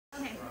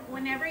Okay,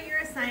 whenever you're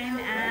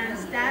assigned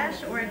as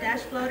dash or a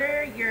dash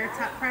floater, your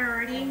top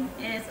priority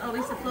is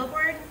always the float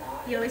board.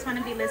 You always want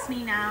to be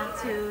listening out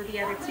to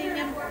the other team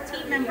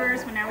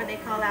members whenever they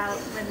call out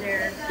when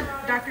they're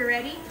doctor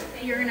ready.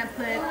 You're going to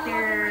put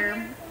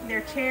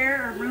their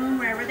chair or room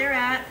wherever they're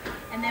at,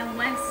 and then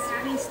once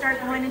we start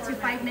going into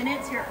 5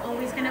 minutes, you're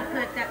always going to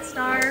put that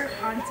star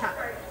on top.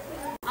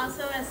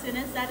 Also, as soon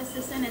as that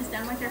assistant is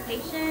done with your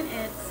patient,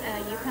 it's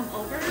you come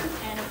over,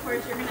 and of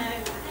course you're going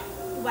to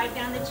wipe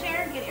down the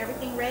chair, get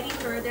everything ready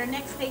for their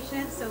next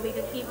patient so we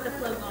can keep the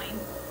flow going.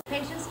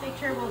 Patient's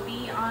picture will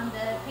be on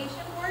the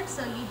patient board,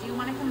 so you do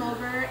want to come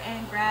over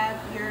and grab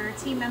your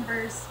team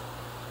member's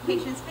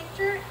patient's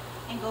picture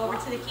and go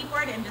over to the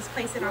keyboard and just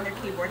place it on their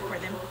keyboard for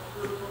them.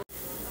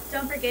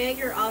 Don't forget,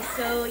 you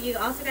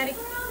also got to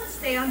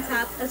stay on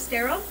top of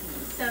sterile,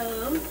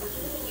 so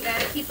you got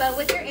to keep up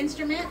with your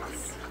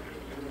instruments.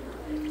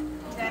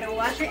 You got to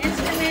wash your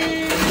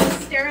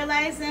instruments,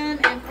 sterilize them,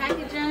 and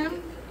package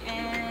them,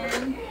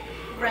 and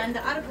run the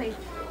autoclave.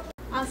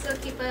 Also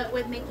keep up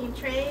with making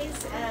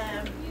trays.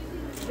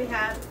 We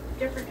have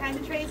different kinds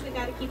of trays we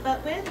got to keep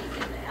up with.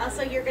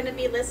 Also, you're going to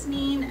be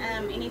listening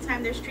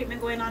anytime there's treatment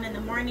going on in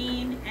the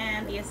morning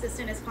and the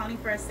assistant is calling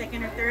for a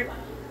second or third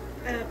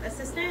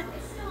assistant.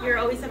 You're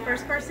always the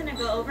first person to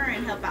go over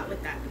and help out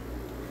with that.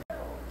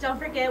 Don't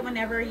forget,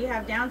 whenever you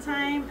have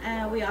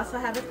downtime, we also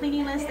have a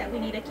cleaning list that we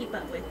need to keep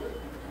up with.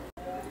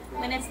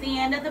 When it's the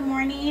end of the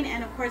morning,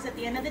 and of course at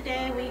the end of the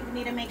day, we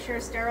need to make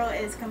sure sterile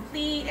is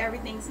complete,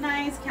 everything's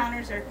nice,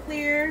 counters are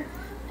clear,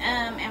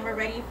 and we're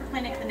ready for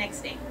clinic the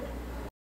next day.